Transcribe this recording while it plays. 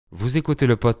Vous écoutez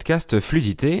le podcast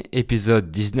Fluidité, épisode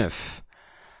 19.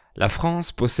 La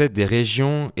France possède des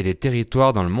régions et des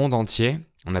territoires dans le monde entier.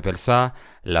 On appelle ça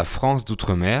la France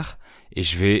d'outre-mer et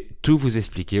je vais tout vous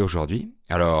expliquer aujourd'hui.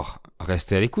 Alors,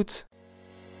 restez à l'écoute.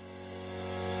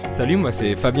 Salut, moi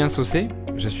c'est Fabien Saucé.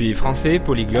 Je suis français,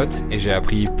 polyglotte et j'ai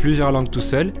appris plusieurs langues tout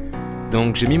seul.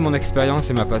 Donc j'ai mis mon expérience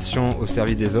et ma passion au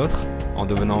service des autres en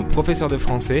devenant professeur de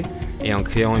français et en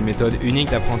créant une méthode unique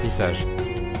d'apprentissage.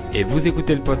 Et vous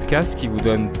écoutez le podcast qui vous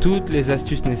donne toutes les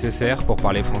astuces nécessaires pour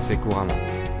parler français couramment.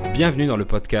 Bienvenue dans le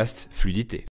podcast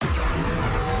Fluidité.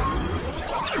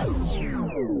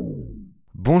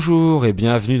 Bonjour et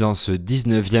bienvenue dans ce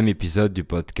 19e épisode du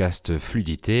podcast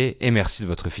Fluidité et merci de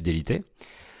votre fidélité.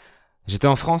 J'étais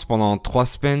en France pendant 3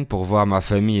 semaines pour voir ma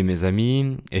famille et mes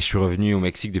amis et je suis revenu au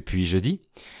Mexique depuis jeudi.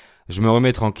 Je me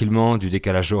remets tranquillement du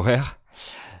décalage horaire.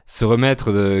 Se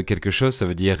remettre de quelque chose, ça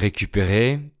veut dire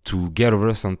récupérer, to get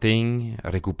over something,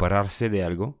 recuperarse de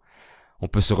algo. On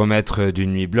peut se remettre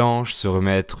d'une nuit blanche, se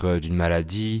remettre d'une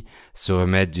maladie, se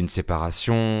remettre d'une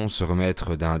séparation, se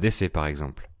remettre d'un décès par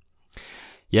exemple.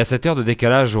 Il y a 7 heures de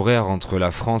décalage horaire entre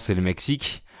la France et le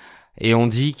Mexique, et on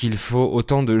dit qu'il faut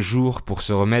autant de jours pour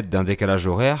se remettre d'un décalage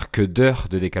horaire que d'heures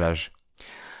de décalage.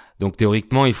 Donc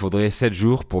théoriquement, il faudrait 7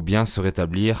 jours pour bien se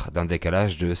rétablir d'un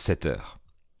décalage de 7 heures.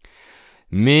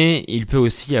 Mais il peut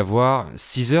aussi y avoir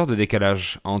 6 heures de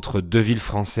décalage entre deux villes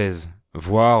françaises,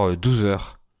 voire 12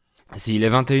 heures. S'il est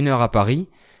 21 heures à Paris,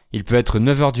 il peut être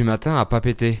 9 heures du matin à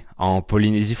Papeete, en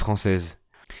Polynésie française.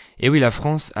 Et oui, la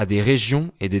France a des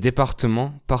régions et des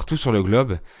départements partout sur le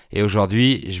globe, et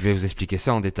aujourd'hui, je vais vous expliquer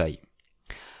ça en détail.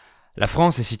 La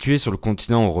France est située sur le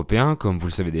continent européen, comme vous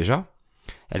le savez déjà.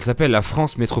 Elle s'appelle la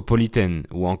France métropolitaine,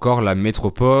 ou encore la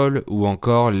métropole, ou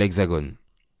encore l'hexagone,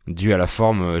 dû à la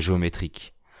forme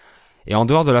géométrique. Et en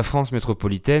dehors de la France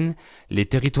métropolitaine, les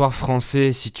territoires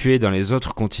français situés dans les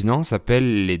autres continents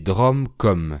s'appellent les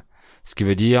DROM-COM, ce qui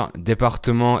veut dire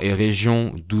départements et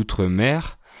régions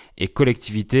d'outre-mer et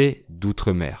collectivités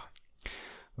d'outre-mer.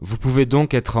 Vous pouvez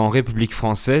donc être en République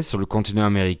française sur le continent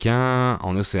américain,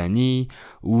 en Océanie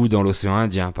ou dans l'océan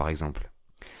Indien par exemple.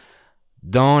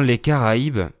 Dans les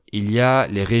Caraïbes, il y a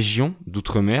les régions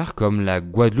d'outre-mer comme la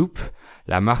Guadeloupe,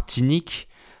 la Martinique,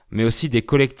 mais aussi des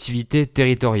collectivités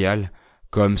territoriales,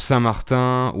 comme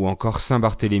Saint-Martin ou encore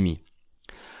Saint-Barthélemy.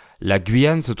 La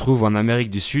Guyane se trouve en Amérique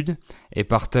du Sud et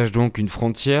partage donc une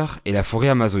frontière et la forêt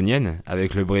amazonienne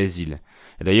avec le Brésil.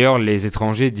 Et d'ailleurs, les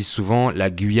étrangers disent souvent la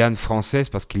Guyane française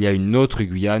parce qu'il y a une autre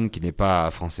Guyane qui n'est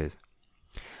pas française.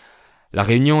 La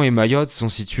Réunion et Mayotte sont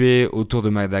situées autour de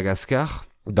Madagascar,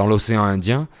 dans l'océan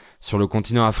Indien, sur le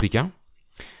continent africain.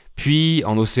 Puis,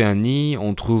 en Océanie,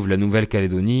 on trouve la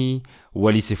Nouvelle-Calédonie,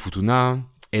 Wallis et Futuna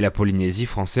et la Polynésie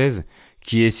française,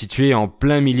 qui est située en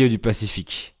plein milieu du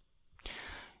Pacifique.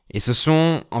 Et ce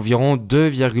sont environ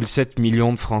 2,7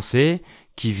 millions de Français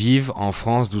qui vivent en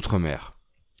France d'outre-mer.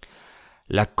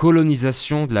 La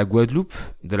colonisation de la Guadeloupe,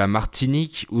 de la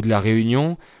Martinique ou de la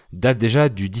Réunion date déjà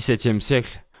du XVIIe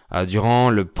siècle, durant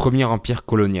le premier empire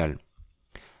colonial.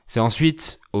 C'est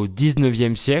ensuite au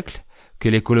XIXe siècle que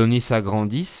les colonies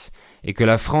s'agrandissent et que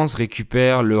la France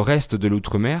récupère le reste de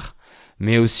l'outre-mer,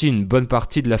 mais aussi une bonne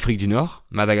partie de l'Afrique du Nord,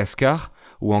 Madagascar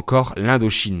ou encore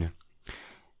l'Indochine.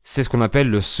 C'est ce qu'on appelle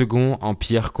le second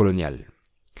empire colonial.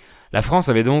 La France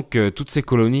avait donc toutes ces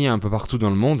colonies un peu partout dans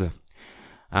le monde.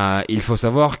 Il faut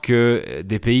savoir que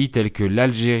des pays tels que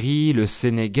l'Algérie, le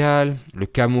Sénégal, le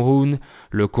Cameroun,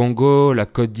 le Congo, la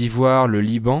Côte d'Ivoire, le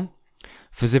Liban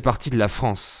faisaient partie de la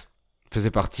France,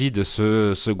 faisaient partie de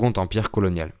ce second empire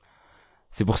colonial.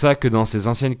 C'est pour ça que dans ces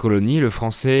anciennes colonies, le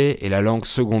français est la langue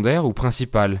secondaire ou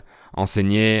principale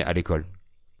enseignée à l'école.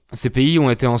 Ces pays ont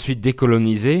été ensuite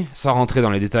décolonisés, sans rentrer dans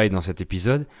les détails dans cet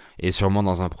épisode, et sûrement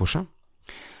dans un prochain.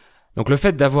 Donc le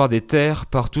fait d'avoir des terres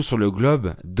partout sur le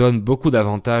globe donne beaucoup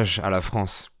d'avantages à la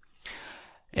France.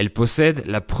 Elle possède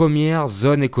la première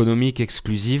zone économique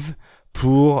exclusive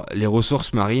pour les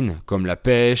ressources marines, comme la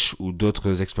pêche ou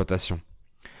d'autres exploitations.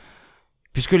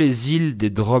 Puisque les îles des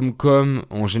DROM-COM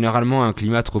ont généralement un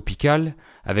climat tropical,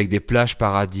 avec des plages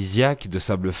paradisiaques de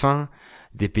sable fin,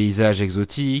 des paysages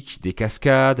exotiques, des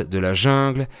cascades, de la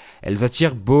jungle, elles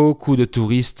attirent beaucoup de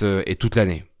touristes et toute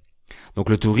l'année. Donc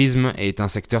le tourisme est un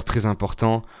secteur très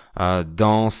important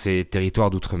dans ces territoires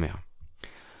d'outre-mer.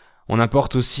 On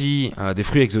importe aussi des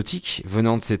fruits exotiques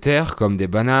venant de ces terres, comme des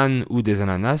bananes ou des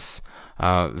ananas,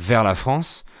 vers la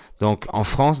France. Donc en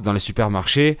France, dans les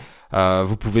supermarchés,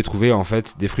 vous pouvez trouver en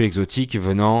fait des fruits exotiques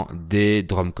venant des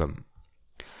DROM-COM.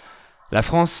 La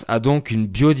France a donc une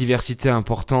biodiversité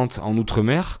importante en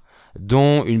outre-mer,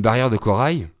 dont une barrière de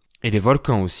corail et des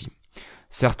volcans aussi.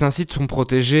 Certains sites sont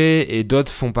protégés et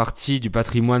d'autres font partie du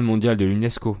patrimoine mondial de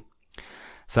l'UNESCO.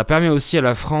 Ça permet aussi à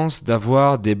la France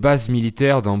d'avoir des bases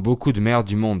militaires dans beaucoup de mers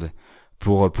du monde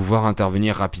pour pouvoir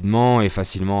intervenir rapidement et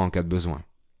facilement en cas de besoin.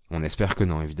 On espère que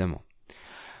non, évidemment.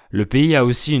 Le pays a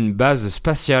aussi une base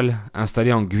spatiale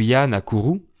installée en Guyane à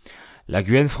Kourou. La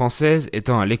Guyane française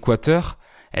étant à l'équateur,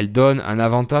 elle donne un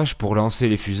avantage pour lancer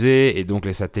les fusées et donc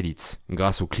les satellites,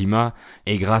 grâce au climat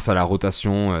et grâce à la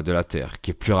rotation de la Terre,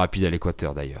 qui est plus rapide à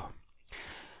l'équateur d'ailleurs.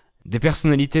 Des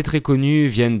personnalités très connues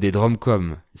viennent des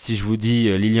dromcoms. Si je vous dis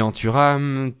Lilian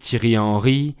Thuram, Thierry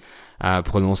Henry,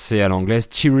 prononcé à l'anglaise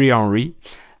Thierry Henry,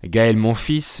 Gaël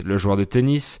Monfils, le joueur de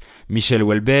tennis, Michel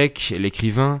Houellebecq,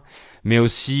 l'écrivain, mais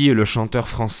aussi le chanteur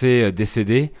français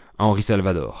décédé, Henri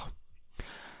Salvador.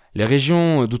 Les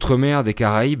régions d'outre-mer des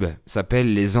Caraïbes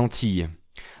s'appellent les Antilles,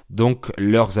 donc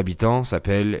leurs habitants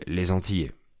s'appellent les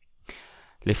Antillais.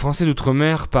 Les Français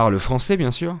d'outre-mer parlent français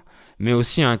bien sûr, mais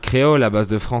aussi un créole à base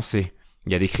de français.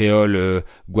 Il y a des créoles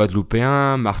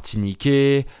guadeloupéens,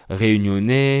 martiniquais,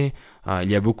 réunionnais,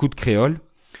 il y a beaucoup de créoles.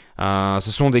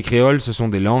 Ce sont des créoles, ce sont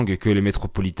des langues que les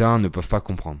métropolitains ne peuvent pas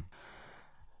comprendre.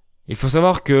 Il faut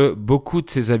savoir que beaucoup de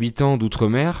ces habitants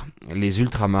d'outre-mer, les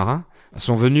ultramarins,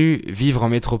 sont venus vivre en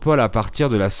métropole à partir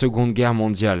de la Seconde Guerre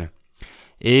mondiale.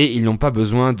 Et ils n'ont pas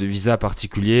besoin de visa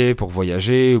particulier pour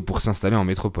voyager ou pour s'installer en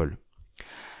métropole.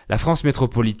 La France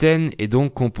métropolitaine est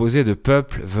donc composée de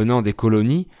peuples venant des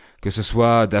colonies, que ce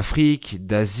soit d'Afrique,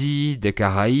 d'Asie, des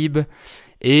Caraïbes,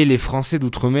 et les Français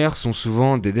d'outre-mer sont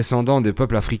souvent des descendants des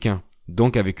peuples africains,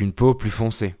 donc avec une peau plus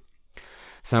foncée.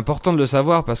 C'est important de le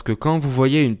savoir parce que quand vous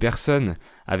voyez une personne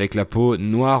avec la peau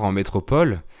noire en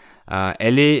métropole,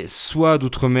 elle est soit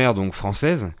d'outre-mer, donc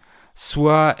française,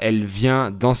 soit elle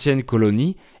vient d'anciennes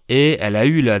colonies et elle a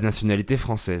eu la nationalité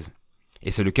française.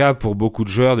 Et c'est le cas pour beaucoup de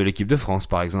joueurs de l'équipe de France,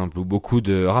 par exemple, ou beaucoup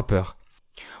de rappeurs.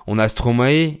 On a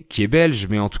Stromae, qui est belge,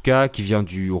 mais en tout cas qui vient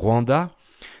du Rwanda.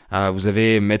 Vous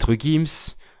avez Maître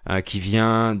Gims, qui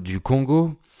vient du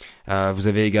Congo. Vous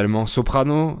avez également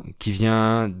Soprano, qui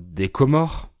vient des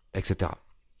Comores, etc.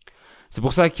 C'est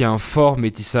pour ça qu'il y a un fort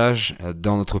métissage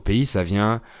dans notre pays. Ça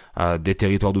vient des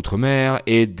territoires d'outre-mer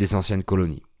et des anciennes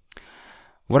colonies.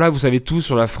 Voilà, vous savez tout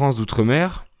sur la France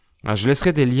d'outre-mer. Je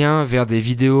laisserai des liens vers des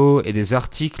vidéos et des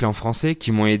articles en français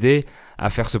qui m'ont aidé à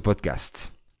faire ce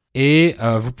podcast. Et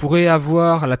vous pourrez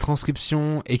avoir la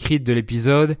transcription écrite de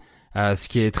l'épisode, ce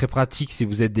qui est très pratique si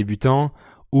vous êtes débutant,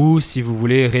 ou si vous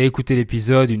voulez réécouter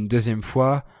l'épisode une deuxième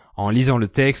fois en lisant le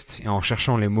texte et en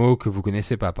cherchant les mots que vous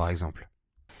connaissez pas, par exemple.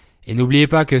 Et n'oubliez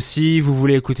pas que si vous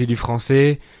voulez écouter du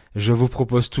français, je vous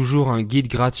propose toujours un guide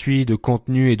gratuit de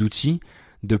contenu et d'outils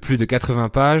de plus de 80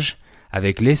 pages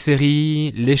avec les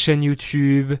séries, les chaînes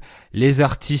YouTube, les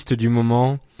artistes du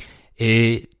moment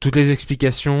et toutes les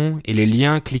explications et les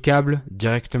liens cliquables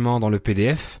directement dans le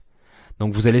PDF.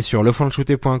 Donc vous allez sur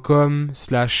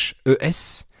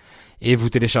lefanchouté.com/es et vous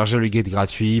téléchargez le guide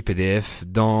gratuit PDF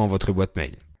dans votre boîte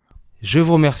mail. Je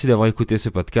vous remercie d'avoir écouté ce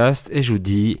podcast et je vous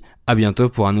dis à bientôt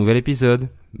pour un nouvel épisode.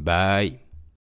 Bye!